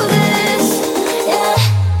do this, yeah.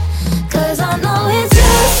 'Cause I know it's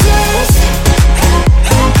useless.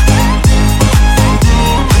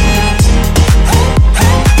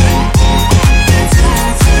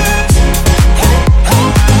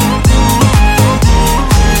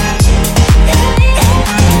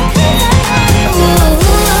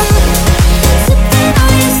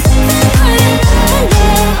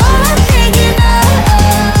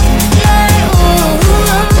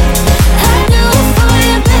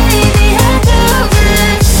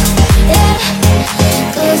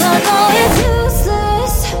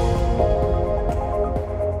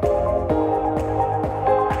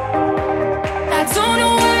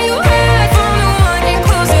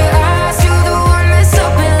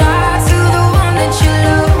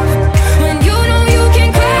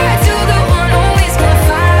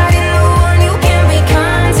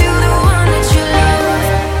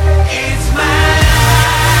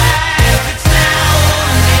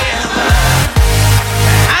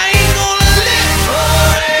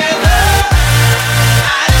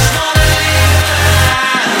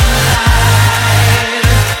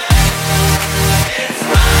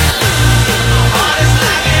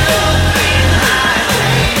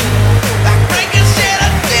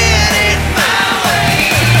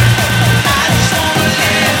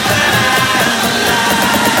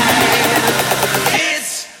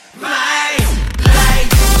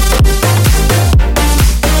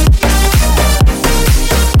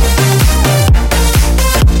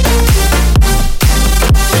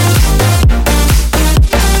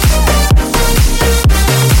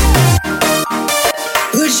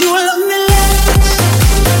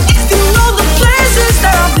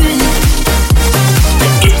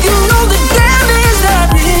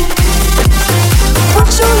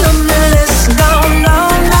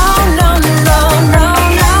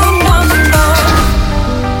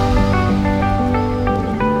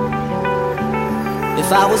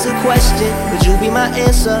 If I was a question, would you be my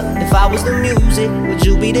answer? If I was the music, would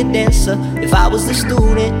you be the dancer? If I was the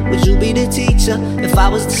student, would you be the teacher? If I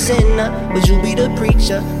was the sinner, would you be the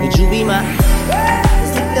preacher? Would you be my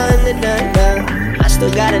dun-dun-dun-dun? I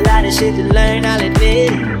still got a lot of shit to learn, I'll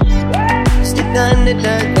admit it. Stick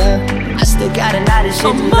dun-dun-dun-dun. I still got a lot of shit to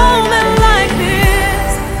learn. A moment like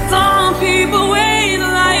this, some people wait a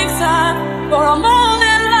lifetime for a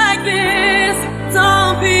moment like this.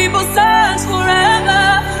 Some people search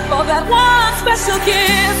forever for that one special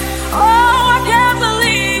kiss. Oh, I can't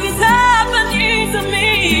believe it's happening to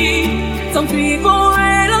me. Some people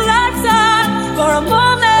wait a lifetime for a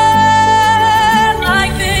moment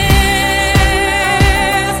like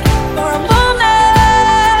this. For a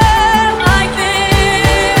moment like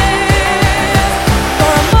this.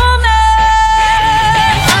 For a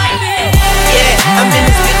moment like this. Yeah, I'm in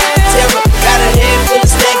this bitch with terror. Got a head full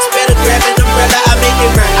of stacks, better grab an umbrella. I make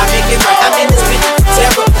it right, I make it right. I'm in this bitch with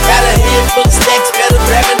terror. Got a head full of stacks, better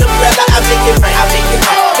grab an umbrella. I make it right, I make it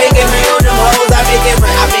right. Make it rain on them hoes, I make it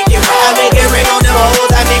right, I make it right. I make it rain on them hoes,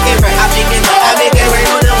 I make it right, I make it right. I make it rain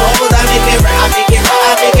on them hoes, I make it right, I make it right.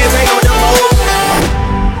 I make it rain on them hoes.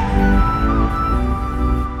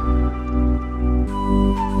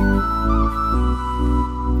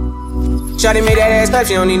 Shawty made that ass clap,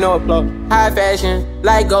 she don't need no applause. High fashion,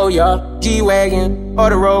 like Goya, G-Wagon, or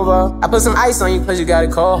the Rover. I put some ice on you cause you got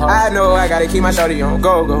it cold hard. I know I gotta keep my shawty on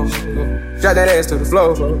go. Drop that ass to the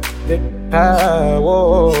floor.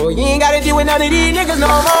 Whoa. You ain't gotta deal with none of these niggas no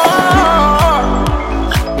more.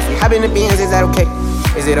 If you hop in the beans, is that okay?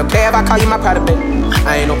 Is it okay if I call you my pride, babe?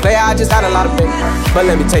 I ain't no player, I just had a lot of babe. But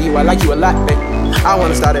let me tell you, I like you a lot, babe. I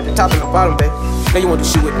wanna start at the top and the bottom, babe. Then you want to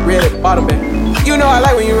shoot with the red at the bottom, babe. You know I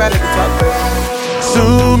like when you right at the top, babe.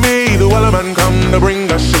 Soon may the Wellerman come to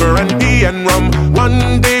bring us sugar and tea and rum.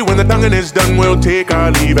 One day when the dunging is done, we'll take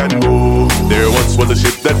our leave and go. There once was a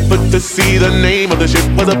ship that put to sea. The name of the ship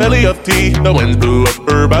was a belly of tea. The winds blew up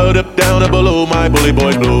her bow, up down, and below my bully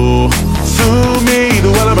boy blow. to me.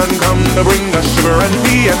 The Wellerman come to bring us sugar and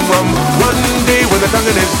tea and rum. One day when the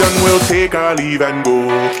tonguing is done, we'll take our leave and go.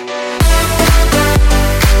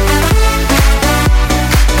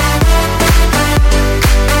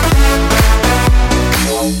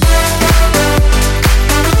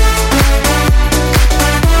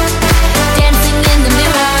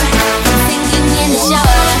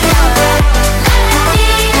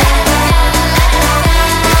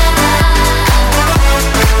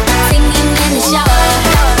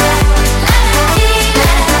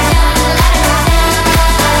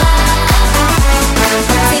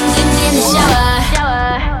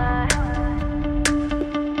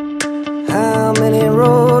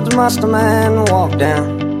 Must a man walk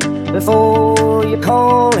down before you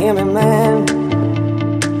call him a man?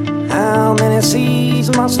 How many seas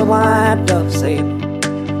must a white dove sail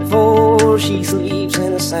before she sleeps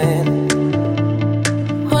in the sand?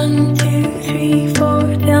 1, 2, 3,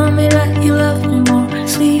 4. Tell me that you love me more.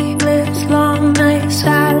 Sleepless long nights,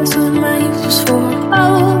 silence was my useless for.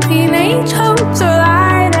 Oh, teenage hopes are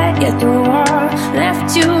lie that you threw on.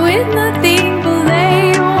 Left you with nothing, but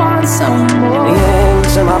they want some more. The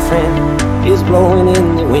answer, my friend, is blowing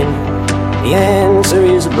in the wind. The answer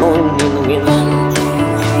is blowing in the wind. 1, 2,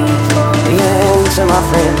 3, 4. The answer, my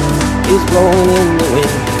friend, is blowing in the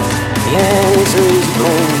wind. The answer is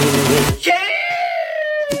blowing in the wind. Yeah!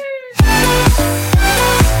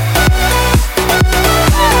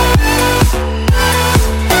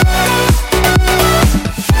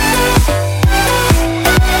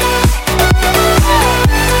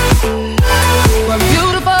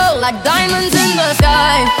 Like diamonds in the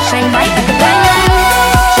sky, shine bright like a diamond,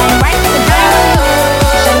 shine bright like a diamond,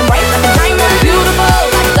 shine bright like a diamond. Beautiful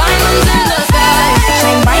like diamonds in the sky,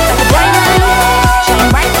 shine bright like a diamond, shine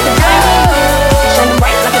bright like a diamond, shine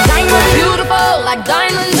bright like a diamond. Beautiful like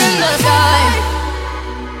diamonds in the sky.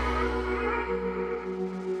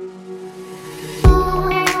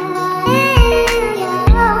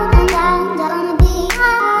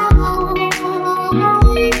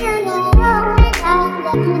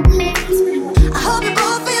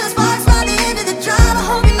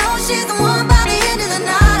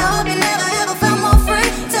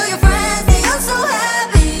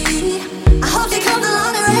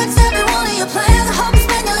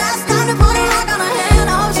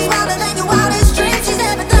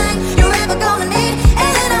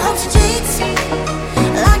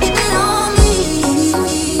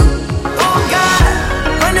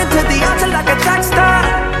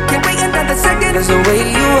 There's the way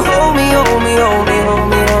you hold me, hold me, hold me, hold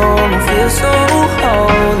me, hold me. Feel so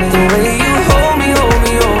holy. The way you hold me, hold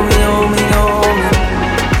me, hold me, hold me, hold me.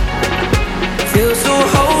 Feel so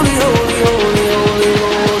holy, holy, holy, holy,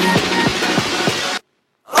 holy.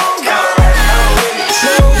 Oh God.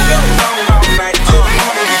 So long, all night.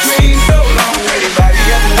 Dream so long, everybody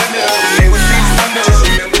ever wonder. They would see thunder. Just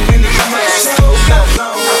remember when you come out. So long,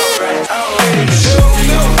 alright, alright. So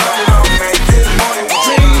long, all night. This morning we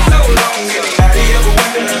dream so long.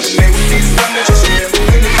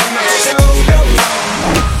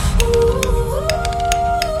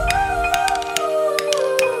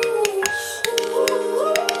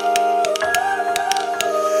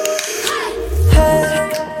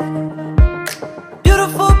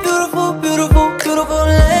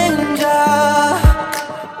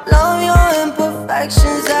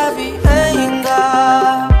 Every anger.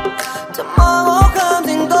 Tomorrow comes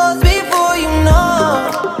and goes before you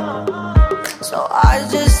know. So I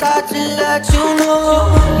just had to let you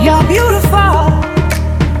know. You're beautiful.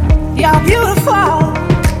 You're beautiful.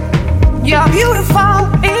 You're beautiful.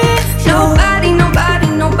 Nobody, nobody,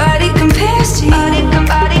 nobody compares to you.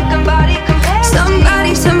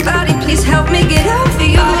 Somebody, please help me get over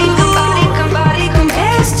you. Nobody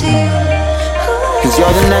compares to you. 'Cause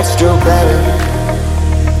you're the next strawberry.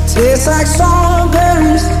 Tastes like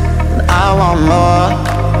strawberries, and I want more.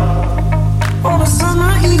 On a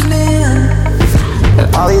summer evening,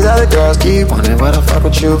 and all these other girls keep wondering what the fuck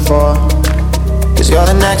with you for. 'Cause you're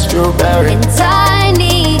the next strawberry. And I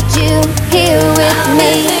need you here with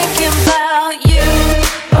me. Thinking about you.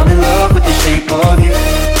 I'm in love with the shape of you.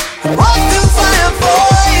 I want to fire for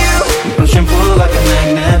you. Push and pull like a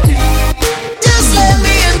magnet do. Just let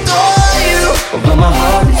me adore you. Although my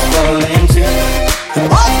heart is falling too. I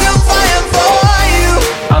want to fire for you.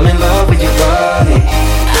 I'm in love with your body.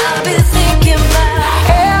 I've been thinking about.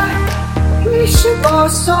 Yeah, we should go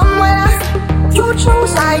somewhere. You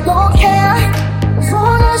choose, I don't care. As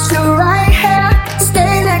long as you're right here,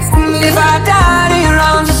 stay next to me. If I died in your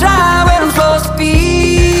arms, it's right where I'm supposed to be.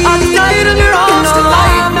 I'll just die in your arms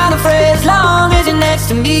tonight. I'm not afraid as long as you're next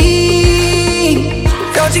to me.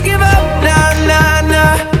 Don't you give up, nah, nah,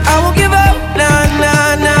 nah. I won't give up.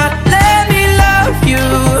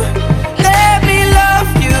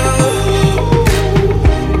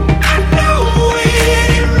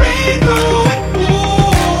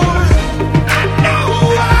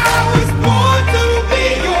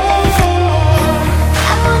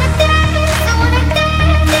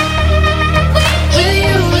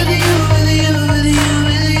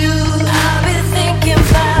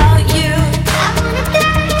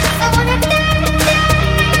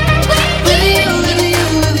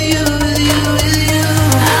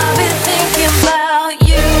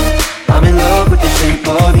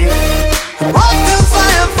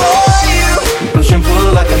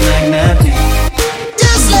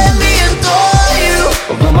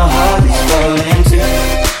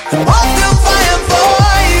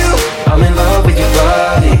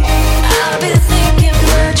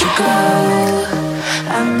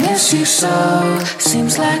 go.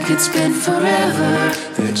 Seems like it's been forever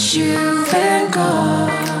that you've been gone.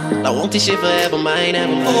 I want this shit forever, mine,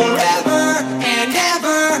 ever. Forever and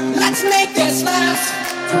ever, let's make this last.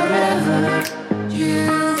 Forever,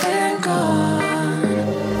 you've been gone.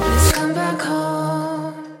 Please come back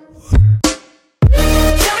home.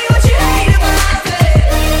 Tell me what you hate about it.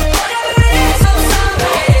 Whatever it is, I'm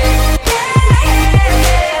sorry.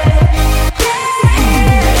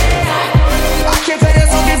 I can't play that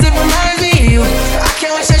song 'cause it reminds me of you. I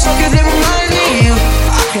can't watch that show 'cause it reminds me of you.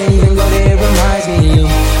 I can't even go there, it reminds me of you.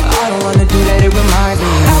 I don't wanna do that, it reminds me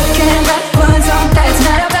of you. I can't write one song that's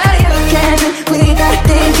not about you. Can't live without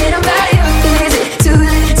thinking about you. Is it too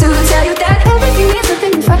late to tell you that everything means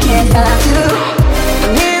nothing if I can't have you?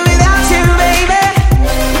 I'm here without you, baby.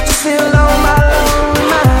 Just feel alone, my lonely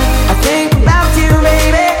mind. I think about you,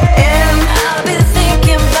 baby, and I've been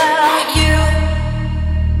thinking about you.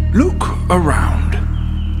 Look around.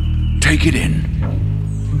 Take it in.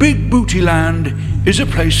 Big Booty Land is a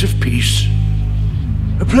place of peace.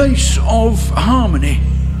 A place of harmony.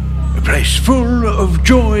 A place full of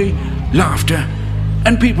joy, laughter,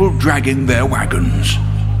 and people dragging their wagons.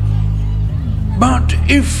 But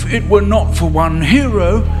if it were not for one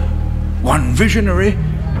hero, one visionary,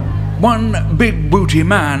 one big booty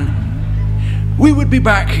man, we would be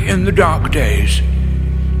back in the dark days,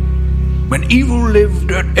 when evil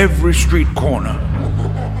lived at every street corner,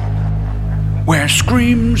 where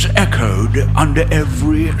screams echoed under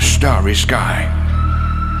every starry sky.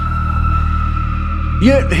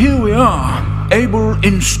 Yet here we are, able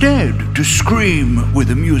instead to scream with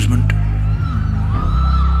amusement.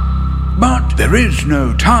 But there is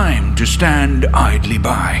no time to stand idly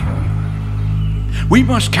by. We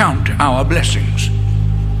must count our blessings.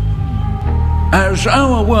 As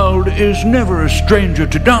our world is never a stranger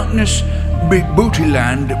to darkness, Big Booty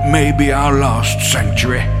Land may be our last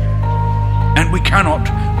sanctuary, and we cannot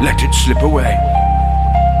let it slip away.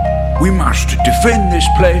 We must defend this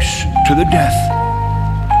place to the death.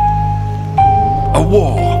 A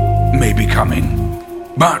war may be coming,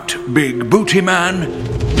 but Big Booty Man,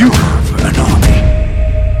 you have an army.